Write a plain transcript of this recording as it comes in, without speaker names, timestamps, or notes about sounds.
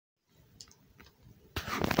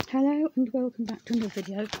Hello and welcome back to another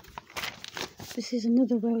video. This is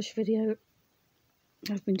another Welsh video.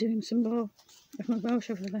 I've been doing some more of my Welsh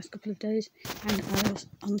over the last couple of days, and I was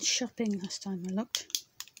on shopping last time I looked.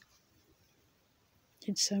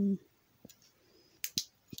 It's a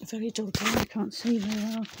very dull day, I can't see very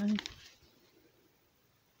well, so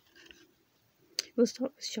we'll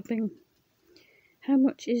start with shopping. How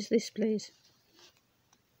much is this, please?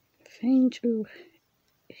 Faint yw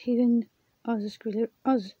hyn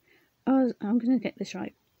I'm going to get this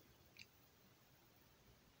right.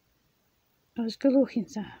 Osgolwch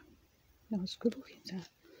dda.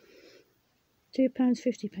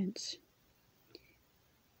 £2.50.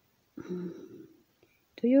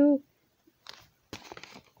 Do you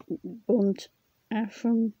want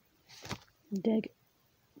from deg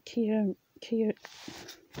Kier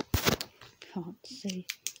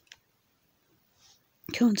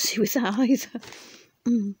can't see with that either.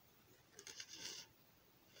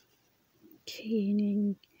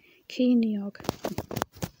 Ceiniog.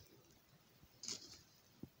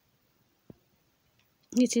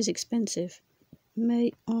 It is expensive.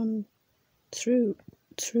 May on Thrund.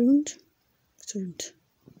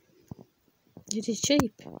 It is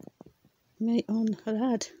cheap. May on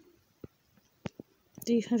Rad.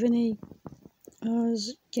 Do you have any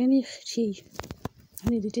Osgenichi? I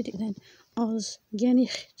nearly did it then.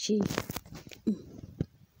 Osgenichi.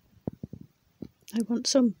 I want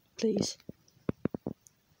some, please.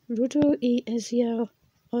 Rudo I Eziel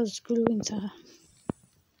Osglwynta.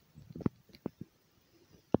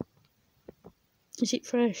 Is it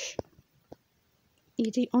fresh?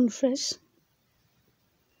 Is it on fresh?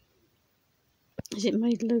 Is it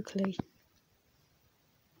made locally?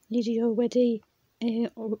 Is it already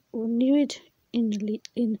or newid in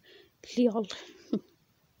Liol?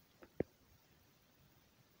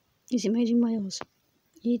 Is it made in Wales?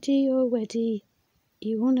 Is it already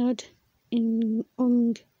honoured in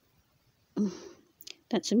Ung?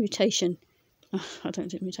 That's a mutation. Oh, I don't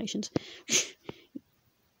do mutations.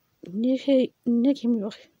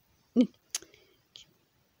 Nigimur.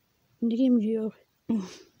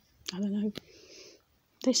 I don't know.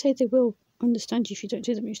 They say they will understand you if you don't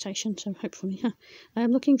do the mutation, so hopefully. I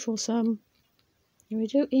am looking for some. We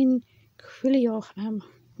do in Quillior.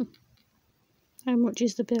 How much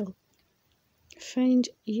is the bill? Find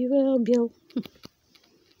your bill.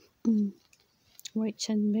 Weights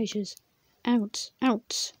and measures. Ounce.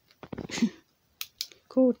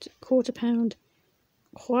 Quarter pound.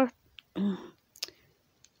 Quarter pound.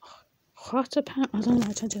 I don't know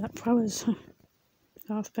how to do that. Powers.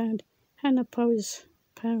 Half pound. Hannah powers.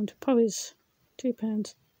 Pound. Powers.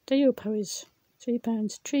 £2. Dale powers.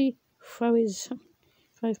 £3. Tree powers.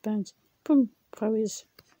 £5. Pum powers.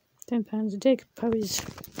 £10. Dig powers.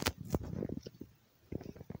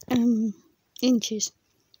 Inches.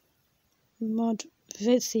 Mod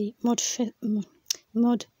vethy.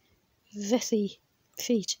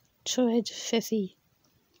 Feet. Troed vethy.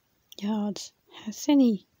 Yards.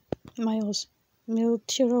 Hatheny. Miles. Mil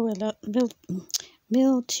tiroeth.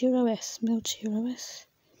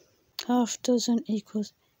 Half dozen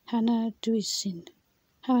equals Hannah Dusin.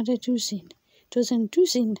 Dozen.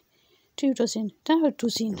 2 dozen. Dow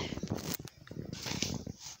dozen.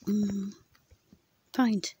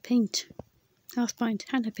 Pint. Paint. Half pint.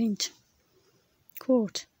 Hannah paint.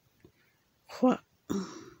 Quart.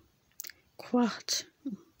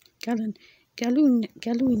 Gallon. I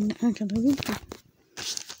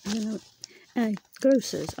don't know.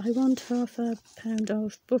 Grocers. I want half a pound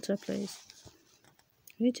of butter, please.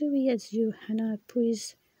 Rydw I edziw hanner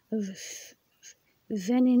pwys of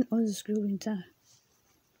Venin Osglwynta.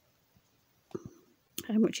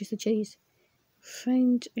 How much is the cheese?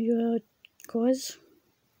 Find your cause.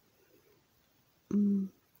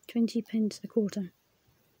 20p a quarter.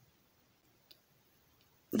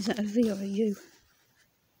 Is that a V or a U?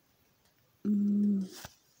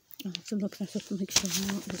 I'll have to look that up and make sure I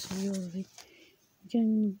know what this is a U or a V.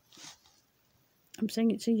 Again, I'm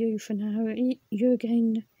saying it's a U for now.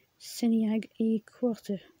 Jürgen Seniag E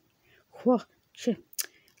quarter. Quarter.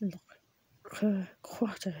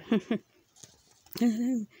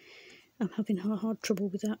 I'm having hard trouble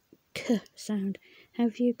with that K sound.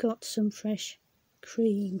 Have you got some fresh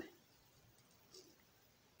cream?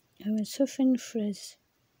 A suffin fres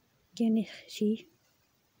genichi.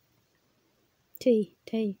 Tea,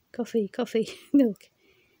 coffee, milk,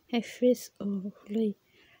 hefris or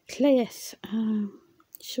clayes,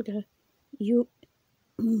 sugar,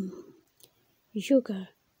 sugar,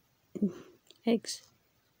 eggs,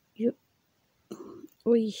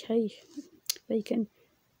 bacon,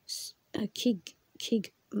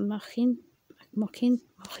 kig, mochin,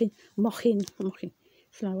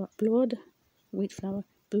 flour, blood, wheat flour,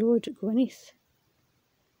 blood, gwenith,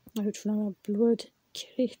 oat flour, blood,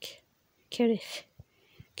 kerich,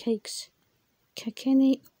 cakes,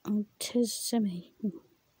 kakeni, antesemi,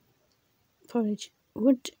 porridge,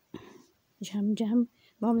 wood, jam,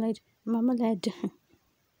 marmalade,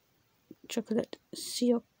 chocolate,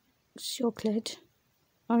 chocolate,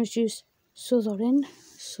 orange juice, sozorin,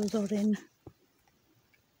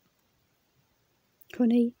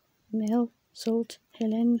 honey, meal, salt,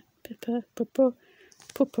 Helen, pepper,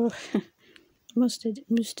 mustard,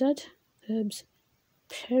 herbs,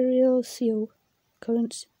 peril,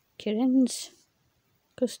 currants, kerens,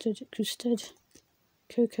 custard,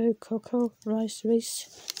 cocoa, rice,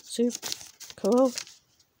 soup, coral,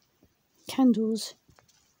 candles.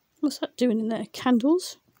 What's that doing in there?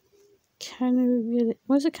 Candles?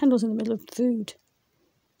 Where's the candles in the middle of food?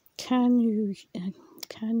 Can you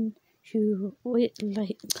wait,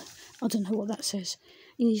 like, I don't know what that says.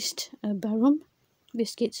 Yeast, barum,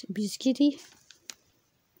 biscuits, biscuity,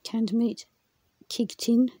 canned meat, kig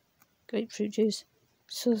tin, grapefruit juice,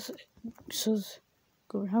 sus,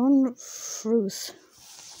 ground fruit.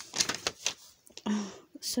 Oh,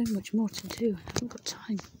 so much more to do. I haven't got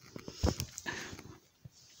time.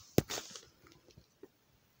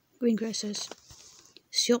 Greengrocers,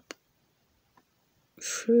 shop,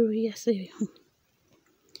 fruity.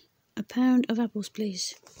 A pound of apples,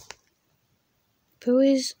 please.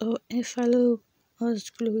 Puis o effalo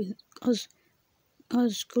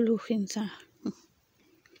osgluchintha.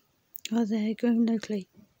 Are they grown locally?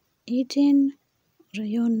 Edin,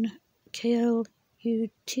 rayon, kale,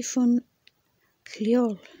 tifon,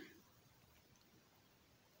 cliol.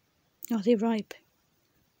 Are they ripe?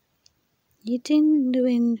 Edin,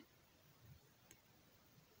 nuin.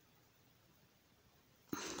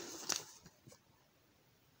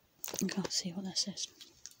 I can't see what that says.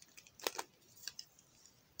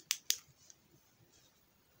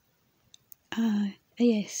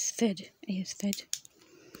 AS fed.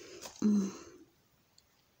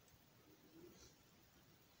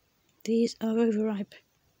 These are overripe.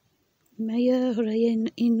 Meyer rayen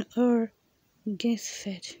in geth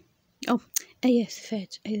fed. Oh, AS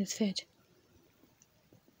fed.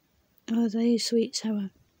 Are they sweet sour?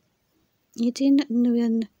 Edin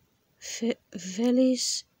nuan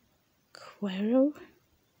velis quero.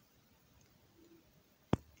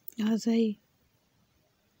 Are they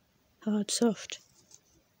hard soft?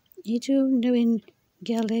 Edu nuin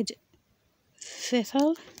galed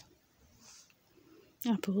fethal.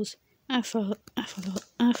 Apples, avalos.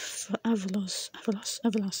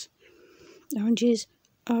 Oranges,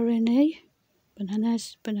 RNA.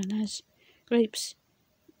 Bananas, grapes,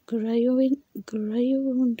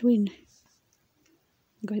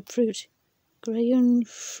 grapefruit, grayon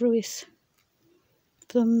fruith,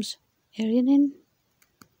 plums, erinin,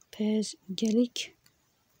 pears, gelic,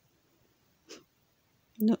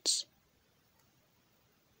 nuts,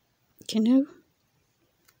 quinoa,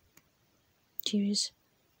 cherries,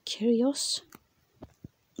 kyrios,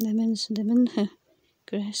 lemon,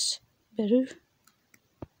 grass, beru,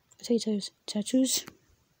 potatoes, tattoos,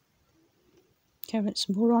 carrots,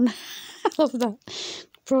 moron, I love that,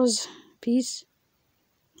 pros, peas,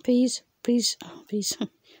 beans,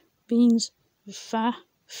 fa,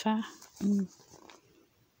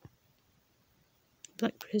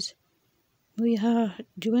 blackberries, muiha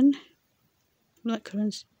duan,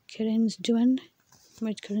 blackcurrants, kerens duan,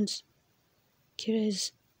 red currants,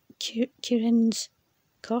 kirens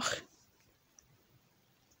koch,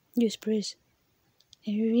 gooseberries,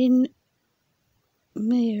 erin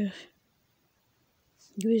mayor,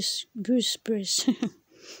 gooseberries,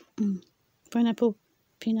 pineapple,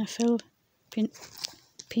 pinafel,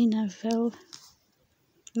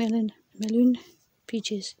 melon,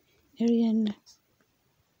 peaches, Arian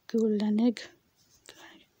gulaneg,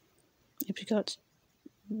 apricots,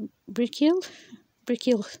 brickhill,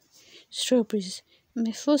 strawberries,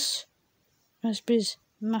 mephus, raspberries,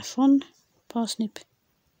 maffon, parsnip,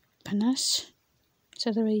 panas,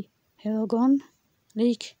 celery, helgon,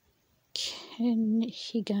 leek,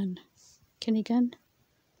 Kenigan,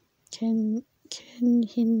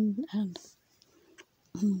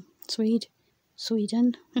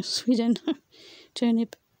 Sweden,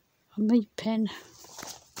 turnip, my pen.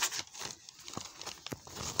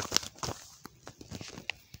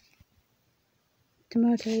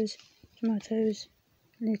 Tomatoes,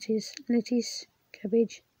 lettuce,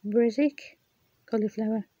 cabbage, brassic,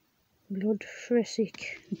 cauliflower, blood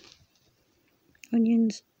fresic,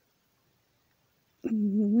 onions,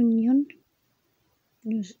 onions,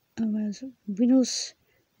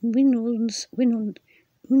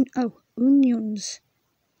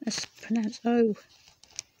 that's pronounced O,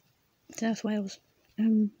 South Wales.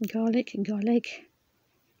 Garlic,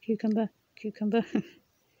 cucumber,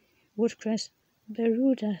 watercress,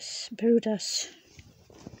 berudas,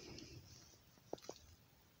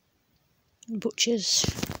 butchers.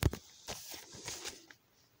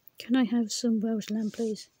 Can I have some Welsh lamb,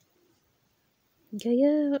 please?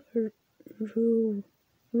 Gaia,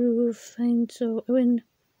 faint o Owen,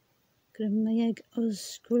 Grymayeg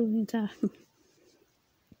Osgrwynta.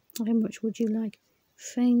 How much would you like?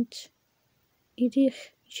 Faint,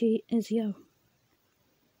 idich, chi ezio.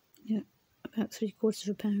 Yeah, about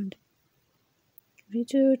 3/4 pound.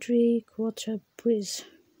 Vito 3/4 puis.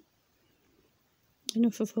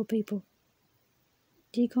 Enough for 4 people.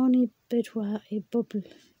 Digoni bedwa a bubble.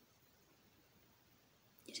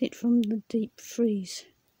 Is it from the deep freeze?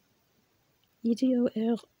 Idio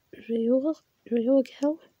Ryugel.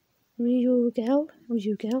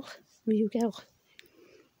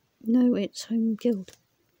 No, it's home guild.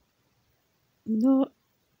 No,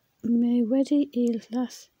 me wedi I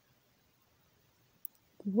lath.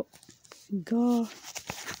 Gardref.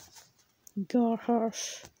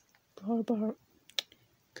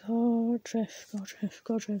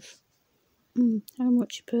 How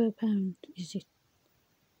much per pound is it?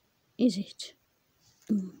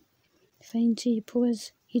 Fainty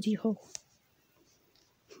pues idiho.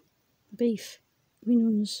 Beef.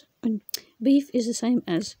 Onions. Beef is the same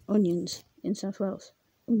as onions in South Wales.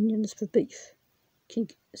 Onions for beef.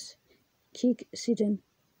 Kig sidin.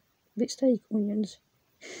 Bit steak onions.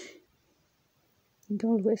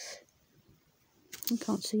 Galwith. I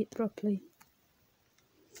can't see it properly.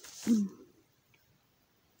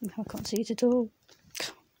 I can't see it at all.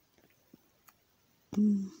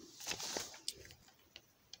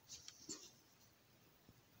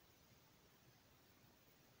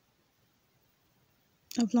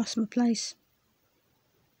 I've lost my place.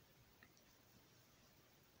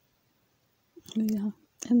 Here we are.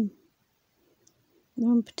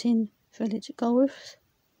 Rumpetin, fillet, Galwith.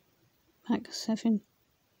 Back 7.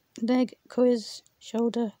 Leg, quiz,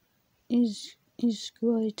 shoulder, is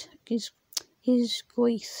goit, is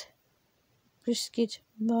goith. Brisket,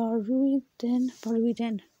 baruiden.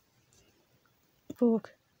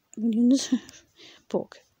 Pork, onions,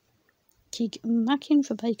 pork. Kig mackin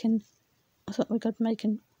for bacon. I thought we got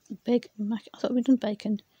bacon. I thought we'd done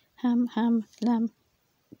bacon. Ham, lamb.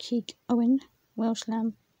 Kig Owen, Welsh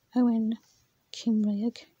lamb. Owen,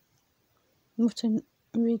 Kimrayeg. Mutton,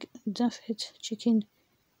 rig, daffit, chicken.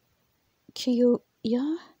 Kio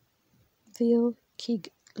ya, veal,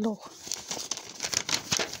 kig loch.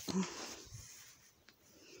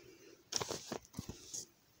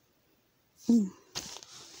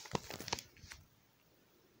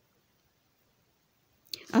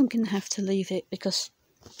 I'm going to have to leave it because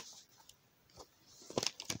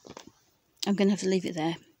I'm going to have to leave it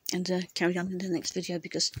there and carry on in the next video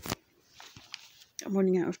because I'm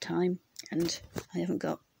running out of time and I haven't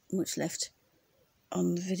got much left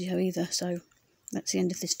on the video either. So that's the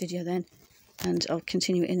end of this video then, and I'll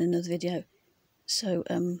continue it in another video. So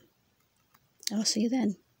I'll see you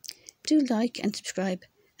then. Do like and subscribe,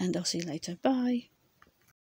 and I'll see you later. Bye.